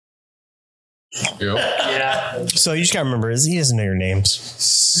Yep. Yeah. So you just gotta remember, he doesn't know your names.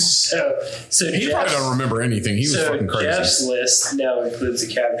 So he probably don't remember anything. He was fucking crazy. Jeff's list now includes a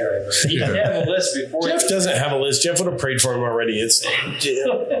cab driver. He didn't have a list before. Jeff doesn't have a list. Jeff would have prayed for him already. It's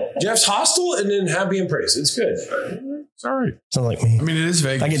Jeff's hostile and then happy and praise. It's good. It's all right. Sounds like me. I mean, it is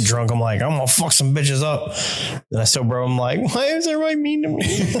Vegas. I get drunk. I'm like, I'm gonna fuck some bitches up. And I still, bro, I'm like, why is everybody mean to me?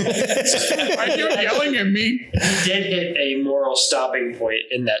 Why are you yelling at me? He did hit a moral stopping point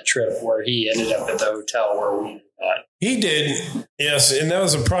in that trip where he ended up at the hotel where we did not. He did, yes, and that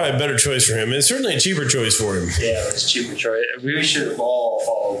was probably a better choice for him. It's certainly a cheaper choice for him. Yeah, it was a cheaper choice. We should have all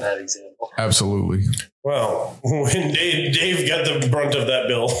followed that example. Absolutely. Well, when Dave got the brunt of that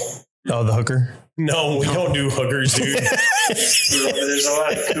bill. Oh, the hooker? No, we don't do hookers, dude. There's a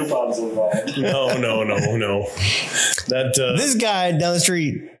lot of coupons involved. No. That this guy down the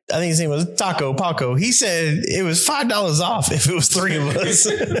street, I think his name was Paco. He said it was $5 off if it was three of us.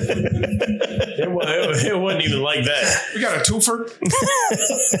 it wasn't even like that. We got a twofer.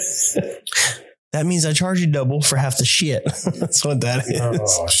 That means I charge you double for half the shit. That's what that is.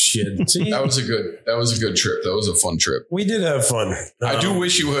 Oh shit! See? That was a good trip. That was a fun trip. We did have fun. I do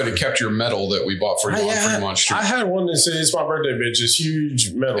wish you would have kept your medal that we bought for you on Fremont Street. I had one that said it's my birthday, bitch. It's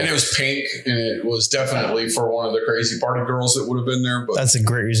huge medal, and it was pink, and it was definitely for one of the crazy party girls that would have been there. But that's a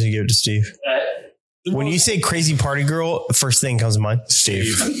great reason to give it to Steve. When you say crazy party girl, first thing comes to mind,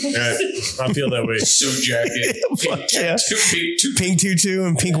 Steve. I feel that way. Suit jacket, pink tutu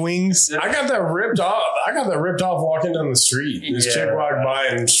and pink wings. I got that ripped off. Walking down the street. This chick walked by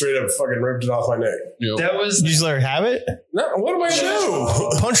and straight up fucking ripped it off my neck. Yep. That was. Did you just let her have it? No. What am I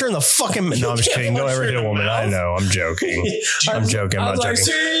do? Punch her in the fucking. No, I'm just kidding. Don't ever hit a woman. I know. I'm joking. I'm joking. I'm not joking.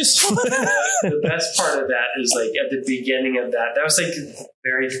 Serious? The best part of that is like at the beginning of that. That was like the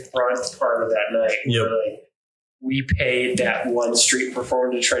very front part of that night. Yep. Where, like, we paid that one street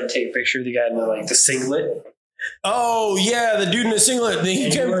performer to try to take a picture of the guy in the singlet. Oh yeah, the dude in the singlet. He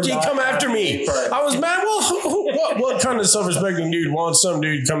come after me. I was mad. Well, what kind of self-respecting dude wants some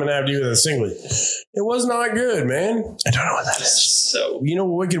dude coming after you with a singlet? It was not good, man. I don't know what that is. So you know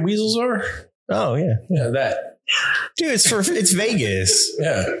what wicked weasels are? Oh yeah, that. Dude, it's Vegas.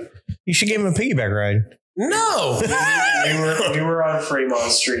 Yeah, you should give him a piggyback ride. No, we were on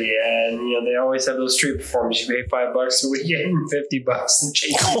Fremont Street, and they always have those street performers. You pay $5, so we gave him $50 and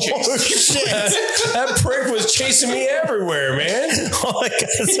chase. Oh shit! That prick was chasing me everywhere, man. Oh my god,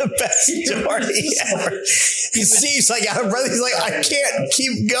 it's the best party ever. He sees like out of breath. He's like, I can't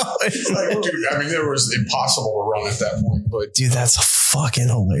keep going. Dude, I mean, it was impossible to run at that point. But dude, that's fucking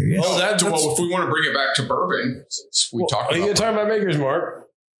hilarious. Oh, if we want to bring it back to bourbon, we talked. Are you talking about Maker's Mark?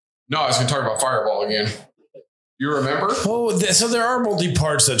 No, I was going to talk about Fireball again. You remember? Oh, so there are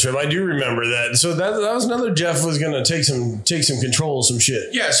multi-parts to that trip. I do remember that. So that was another Jeff was going to take some control of some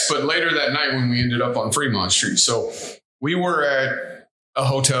shit. Yes, but later that night when we ended up on Fremont Street. So we were at a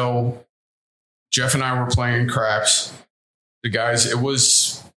hotel. Jeff and I were playing craps. The guys, it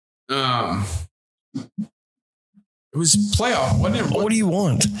was playoff, wasn't it? What do you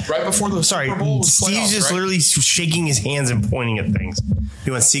want? Right before the Super Bowl was Steve's playoffs, just literally shaking his hands and pointing at things.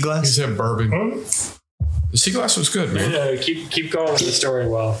 You want sea glass? He said bourbon. The sea glass was good, man. Keep going with the story.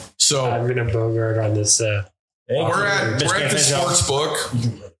 Well, so I'm gonna bogart on this. We're at the sports book.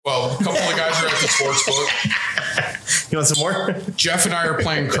 Well, a couple of guys are at the sports book. You want some more? Jeff and I are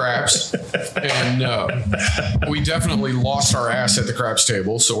playing craps, and we definitely lost our ass at the craps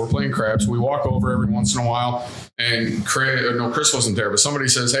table. So we're playing craps. We walk over every once in a while, and Chris wasn't there, but somebody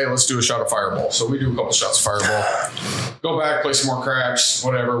says, "Hey, let's do a shot of Fireball." So we do a couple shots of Fireball. Go back, play some more craps,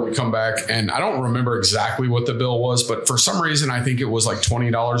 whatever. We come back, and I don't remember exactly what the bill was, but for some reason, I think it was like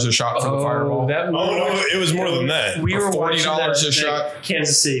 $20 a shot for the Fireball. No, it was more than that. We were $40 a shot.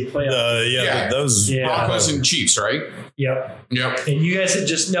 Kansas City playoff. Those Broncos and Chiefs, right? Yep. Yep. And you guys had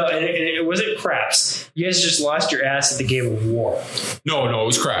just and it wasn't craps. You guys just lost your ass at the game of war. No, it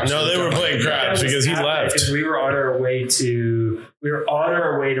was craps. No, they were playing craps because he left. Because we were on our way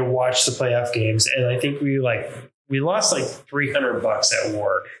to watch the playoff games, and I think we lost like $300 at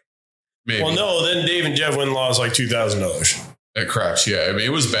war. Maybe. Well, no, then Dave and Jeff went and lost like $2,000 at craps. Yeah, I mean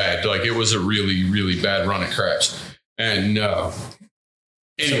it was bad. Like it was a really, really bad run at craps. And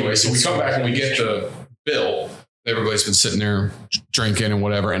anyway, so we come back and we get the bill. Everybody's been sitting there drinking and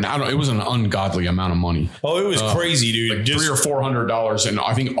whatever, and it was an ungodly amount of money. Oh, it was crazy, dude. Like $300 or $400, and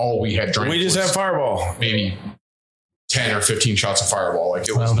I think all we had drank. We just had Fireball. Maybe 10 or 15 shots of Fireball. Like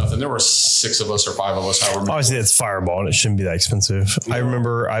it was nothing. There were 6 of us or 5 of us. However, obviously it's Fireball, and it shouldn't be that expensive. No. I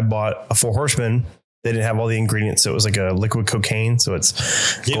remember I bought a Four Horsemen They didn't have all the ingredients, so it was like a liquid cocaine. So it's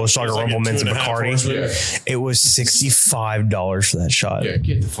Goldschlager, Rumble Mints, and Bacardi. It was $65 for that shot. Yeah,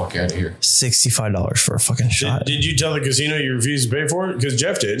 get the fuck out of here. $65 for a fucking shot. Did you tell the casino you refused to pay for it? Because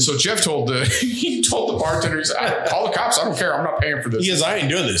Jeff did. So Jeff told the bartender, he said, call the cops. I don't care. I'm not paying for this. He goes, I ain't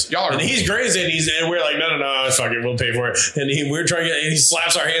doing this. Y'all are, and he's crazy, and we're like, no, fuck it, we'll pay for it. And we're trying to, and he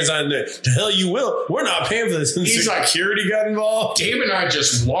slaps our hands on it. The hell you will. We're not paying for this. And he's like, security got involved. Dave and I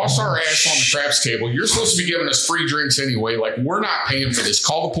just lost our ass on the craps table. You're supposed to be giving us free drinks anyway. Like, we're not paying for this.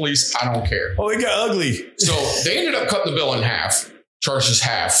 Call the police. I don't care. Oh, it got ugly. So they ended up cutting the bill in half, charged us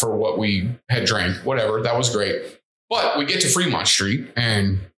half for what we had drank, whatever. That was great. But we get to Fremont Street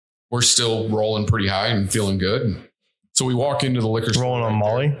and we're still rolling pretty high and feeling good. So we walk into the liquor store. Rolling on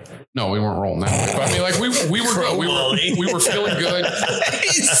Molly? No, we weren't rolling that way. But I mean, like, we were good. We were feeling good.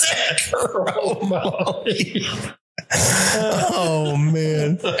 He said Molly. Oh,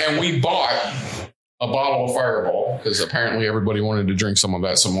 man. And we bought a bottle of Fireball because apparently everybody wanted to drink some of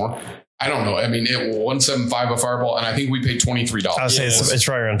that some more. I don't know. I mean, it $1.75 a Fireball, and I think we paid $23. I would say it's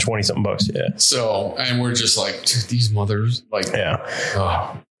probably around 20 something bucks. Yeah. So, and we're just like, these mothers, like,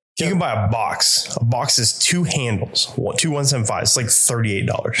 yeah. You can buy a box. A box is 2 handles, 2 175. It's like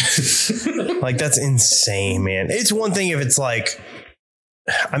 $38. Like, that's insane, man. It's one thing if it's like,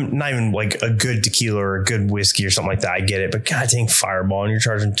 I'm not even like a good tequila or a good whiskey or something like that. I get it. But God dang, Fireball, and you're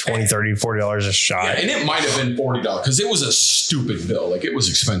charging $20, $30, $40 a shot. Yeah, and it might have been $40 because it was a stupid bill. Like, it was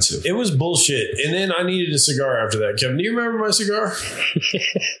expensive. It was bullshit. And then I needed a cigar after that. Kevin, do you remember my cigar?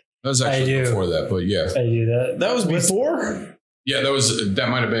 That was actually before that, but yeah. I do that. That was before? Yeah, that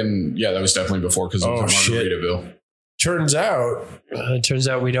might have been, that was definitely before because it was a margarita bill. Turns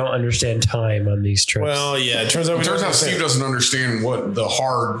out we don't understand time on these trips. Well, yeah. It turns out Steve doesn't understand what the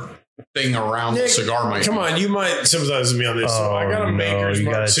hard thing around the cigar might be. Come on, you might sympathize with me on this. So I got a Maker's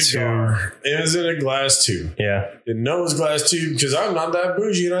Mark cigar. It was in a glass tube. Yeah. Didn't know it was glass tube because I'm not that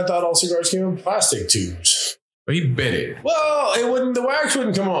bougie and I thought all cigars came in plastic tubes. But he bit it. Well, the wax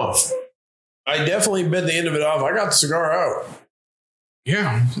wouldn't come off. I definitely bit the end of it off. I got the cigar out.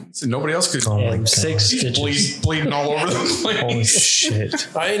 Yeah, so nobody else could. Oh my God. 6 stitches. Bleeding all over the place. Holy shit.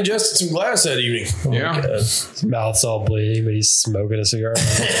 I ingested some glass that evening. Yeah. His mouth's all bleeding, but he's smoking a cigar.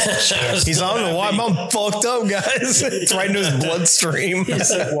 He's on the why I'm fucked up, guys. It's right into his bloodstream.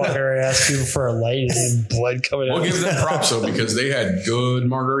 He's like walking around asking people for a light and blood coming out. We'll give them props though because they had good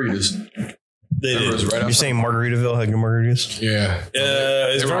margaritas. They did. Right. You're saying Margaritaville had good margaritas? Yeah.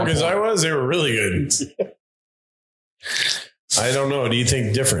 As drunk as I was, they were really good. I don't know. Do you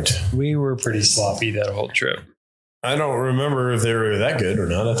think different? We were pretty sloppy that whole trip. I don't remember if they were that good or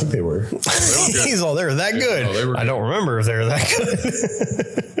not. I think they were. He's all, they were that good. No, they were I don't remember if they were that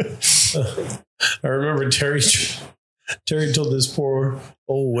good. I remember Terry told this poor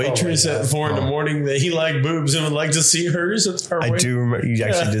old waitress at 4 a.m. that he liked boobs and would like to see hers. I do remember. You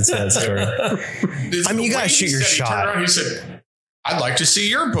actually did say that story. I mean, you got to shoot your shot. He turned around and he said, I'd like to see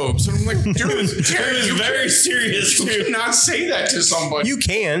your boobs. And I'm like, dude, Terry is very serious. You cannot say that to somebody. You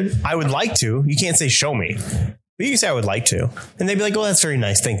can. I would like to. You can't say show me. But you can say I would like to. And they'd be like, oh, that's very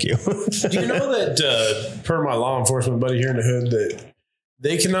nice. Thank you. Do you know that per my law enforcement buddy here in the hood that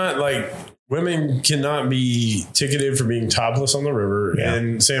they cannot, like, women cannot be ticketed for being topless on the river. Yeah.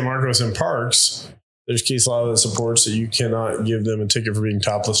 In San Marcos and parks, there's case law that supports that you cannot give them a ticket for being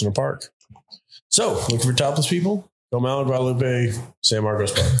topless in a park. So, looking for topless people? O'Malley, Guadalupe, San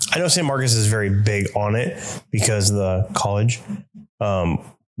Marcos Park. I know San Marcos is very big on it because of the college.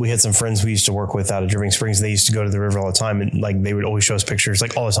 We had some friends we used to work with out of Dripping Springs. They used to go to the river all the time, and like they would always show us pictures,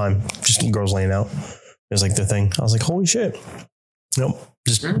 like all the time, just girls laying out. It was like their thing. I was like, holy shit! Nope,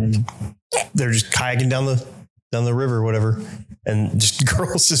 just they're just kayaking down the river, or whatever, and just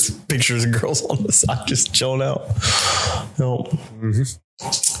girls, just pictures of girls on the side, just chilling out. Nope.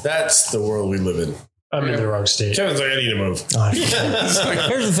 Mm-hmm. That's the world we live in. I'm in the wrong state. Kevin's like, I need to move.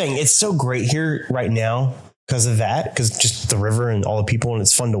 Here's the thing. It's so great here right now because of that, because just the river and all the people, and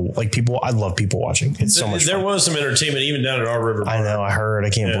it's fun to like people. I love people watching. It's so much fun. There was some entertainment even down at our river bar. I know. I heard. I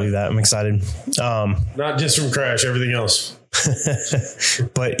can't believe that. I'm excited. Not just from Crash, everything else.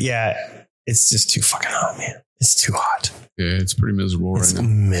 But yeah, it's just too fucking hot, man. It's too hot. Yeah, it's pretty miserable right now.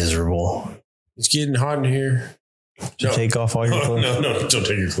 Miserable. It's getting hot in here. Take off all your clothes. No, don't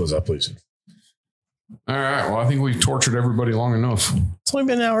take your clothes off, please. All right. Well, I think we've tortured everybody long enough. It's only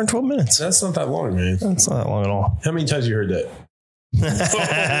been an hour and 12 minutes. That's not that long, man. That's not that long at all. How many times have you heard that?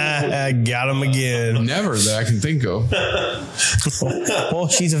 Got him again. Never that I can think of. Well,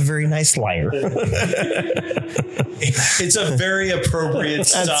 she's a very nice liar. It's a very appropriate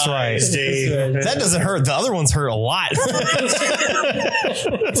size, That's right. Dave. That doesn't hurt. The other ones hurt a lot.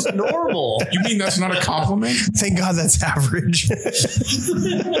 It's normal. You mean that's not a compliment? Thank God that's average.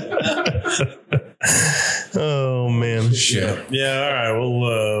 Oh man. Shit. Yeah, all right.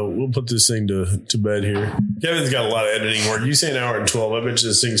 We'll put this thing to bed here. Kevin's got a lot of editing work. You say an hour and 12. I bet you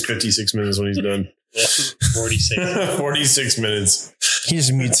this thing's 56 minutes when he's done. 46. 46 minutes. He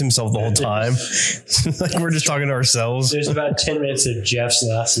just mutes himself the whole time. Like we're just talking to ourselves. There's about 10 minutes of Jeff's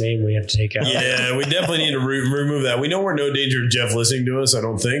last name we have to take out. Yeah, we definitely need to remove that. We know we're no danger of Jeff listening to us, I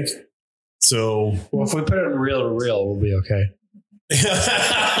don't think. So, Well, if we put it in reel to reel, we'll be okay.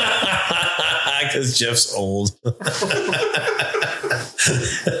 because Jeff's old.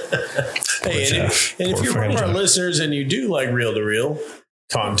 Hey, and if you're one of our listeners and you do like reel to reel,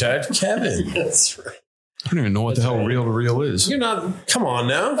 contact Kevin. That's right. I don't even know what the hell reel to reel is. You're not. Come on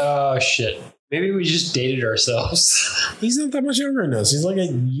now. Oh, shit. Maybe we just dated ourselves. He's not that much younger than us. He's like a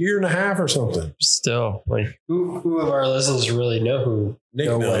year and a half or something. Still, like, who of our listeners really know who Nick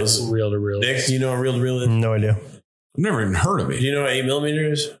know knows. what reel to reel? Nick, do you know what reel to reel is? No idea. I've never even heard of Do it. you know what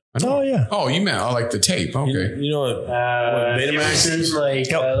 8mm is? Oh yeah. Oh, you meant like the tape. Okay. You know what? Betamax is? Like,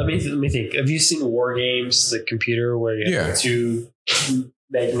 Yep. let me think. Have you seen War Games, the computer where you have two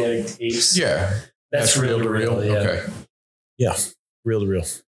magnetic tapes? Yeah. That's reel to reel. Yeah. Okay. Yeah. Reel to reel.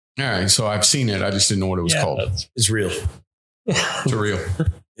 All right. So I've seen it. I just didn't know what it was called. It's real. It's real.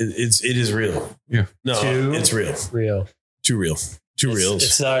 It is real. Yeah. No, it's real. Real. Too real. Two reels.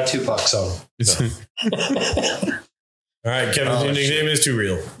 It's not a Tupac song. It's, All right, Kevin's new nickname is Too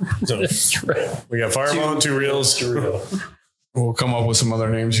Real. So we got Fireball and Two Reels. Too real. we'll come up with some other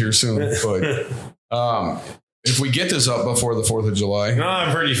names here soon. But if we get this up before the 4th of July, No,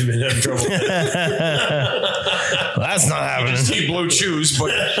 I've heard you've been having trouble. That's not happening. just need blue chews. But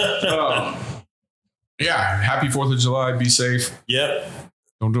yeah, happy 4th of July. Be safe. Yep.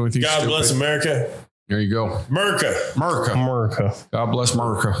 Don't do anything God stupid. bless America. There you go. America. America. God bless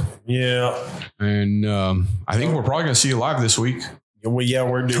America. Yeah. And I think we're probably going to see you live this week. Well, yeah,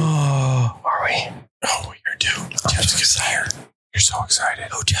 we're due. Are we? Oh, you're due. Jeff's excited. You're so excited.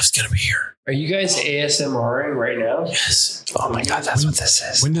 Oh, Jeff's going to be here. Are you guys ASMRing right now? Yes. Oh my God, that's what this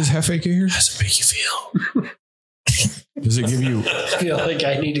is. When does Hefe get here? How does it make you feel? Does it give you... I feel like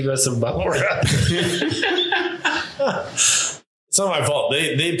I need to go some bubble wrap. It's not my fault.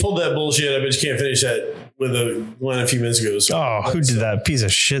 They pulled that bullshit. I bet you can't finish that with Glenn a few minutes ago. So Oh, who did that? Piece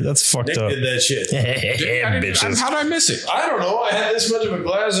of shit. That's fucked Nick up. did that shit. Bitches. How did I miss it? I don't know. I had this much of a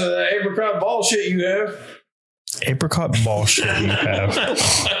glass of that apricot ball shit you have. Apricot bullshit you have.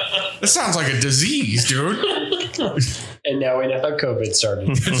 That sounds like a disease, dude. And now we know how COVID started.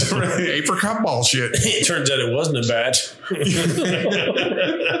 It's really apricot bullshit. It turns out it wasn't a bat.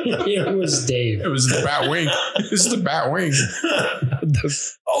 It was Dave. It was the bat wing. This is the bat wing.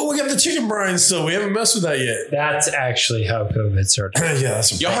 Oh, we got the chicken brine still. We haven't messed with that yet. That's actually how COVID started. Yeah,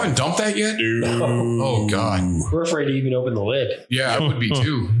 that's Y'all haven't dumped that yet? Oh, God. We're afraid to even open the lid. Yeah, I would be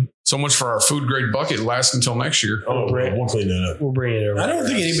too. So much for our food grade bucket lasts until next year. Oh, we'll clean that up. We'll bring it over. I don't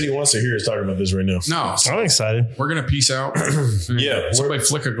think anybody wants to hear us talking about this right now. No, I'm excited. we're going to peace out. Yeah. Somebody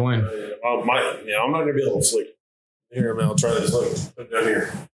flick a Glenn. I'm not going to be able to flick. Here, man, I'll try this. Look, put it down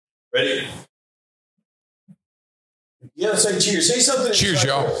here. Ready? Yeah, say cheers. Say something. Cheers,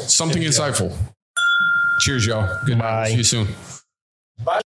 y'all. Something insightful. Cheers, y'all. Good night. Bye. See you soon.